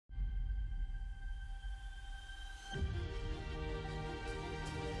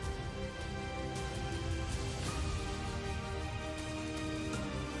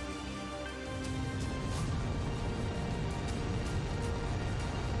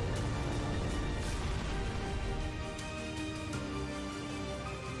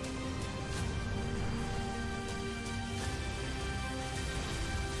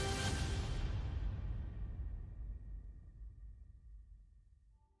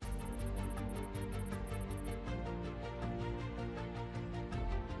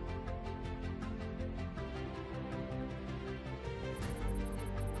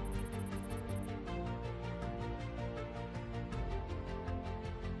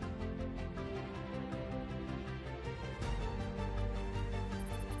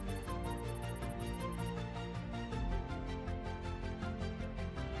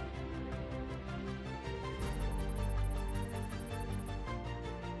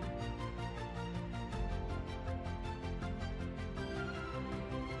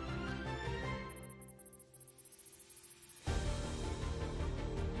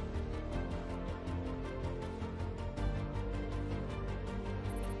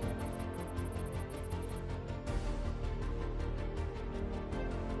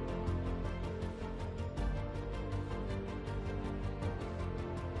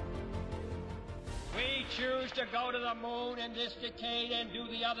choose to go to the moon in this decade and do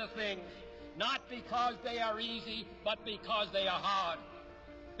the other things, not because they are easy, but because they are hard.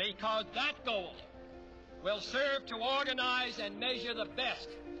 Because that goal will serve to organize and measure the best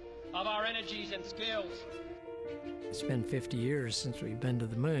of our energies and skills. It's been 50 years since we've been to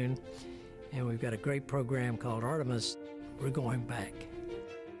the moon, and we've got a great program called Artemis. We're going back.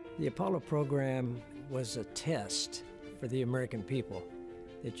 The Apollo program was a test for the American people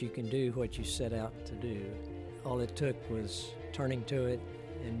that you can do what you set out to do. All it took was turning to it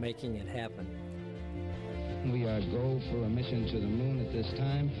and making it happen. We are go for a mission to the moon at this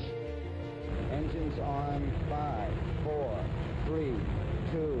time. Engines on 5, 4, 3,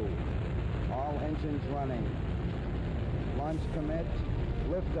 2, all engines running. Launch commit,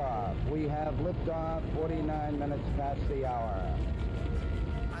 liftoff. We have liftoff 49 minutes past the hour.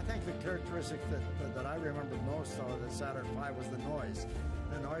 I think the characteristic that I remember most of the Saturn V was the noise.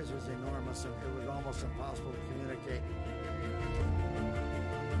 The noise was enormous and it was almost impossible to communicate.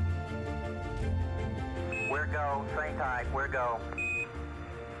 We're go, stay tight, we're go.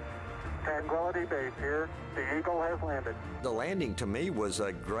 Tranquility Base here. The Eagle has landed. The landing to me was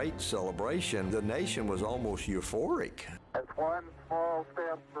a great celebration. The nation was almost euphoric. It's one small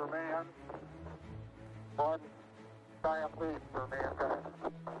step for man, one giant leap for mankind.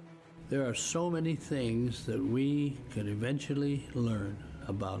 There are so many things that we could eventually learn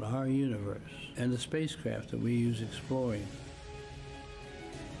about our universe and the spacecraft that we use exploring.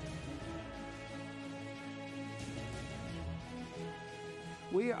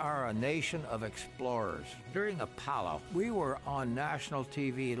 We are a nation of explorers. During Apollo, we were on national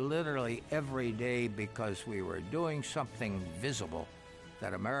TV literally every day because we were doing something visible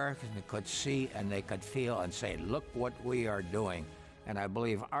that Americans could see and they could feel and say, look what we are doing. And I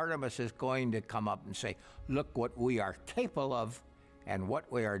believe Artemis is going to come up and say, look what we are capable of and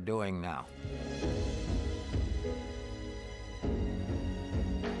what we are doing now.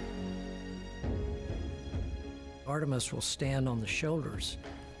 Artemis will stand on the shoulders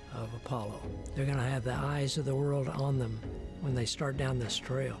of Apollo. They're going to have the eyes of the world on them when they start down this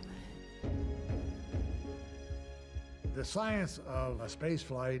trail. The science of a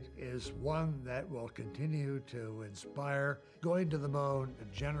spaceflight is one that will continue to inspire. Going to the moon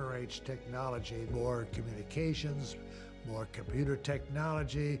generates technology, more communications, more computer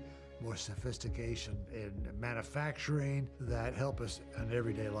technology, more sophistication in manufacturing that help us in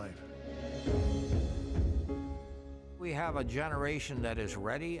everyday life. We have a generation that is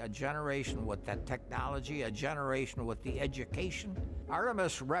ready, a generation with that technology, a generation with the education.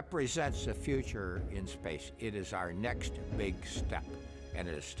 Artemis represents the future in space. It is our next big step, and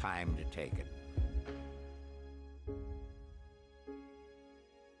it is time to take it.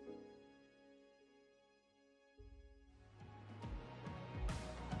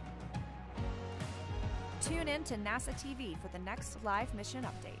 Tune in to NASA TV for the next live mission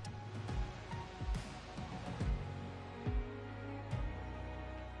update.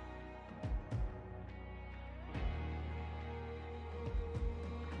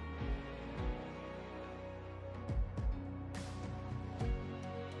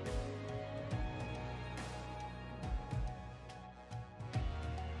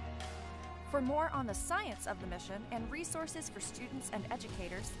 For more on the science of the mission and resources for students and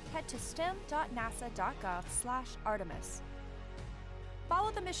educators, head to stem.nasa.gov/Artemis.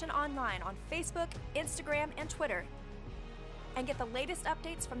 Follow the mission online on Facebook, Instagram, and Twitter. And get the latest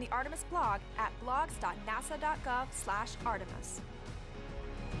updates from the Artemis blog at blogs.nasa.gov/Artemis.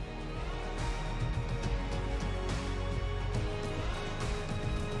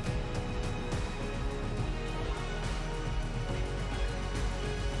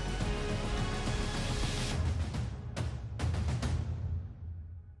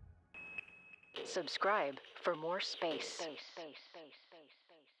 Subscribe for more space.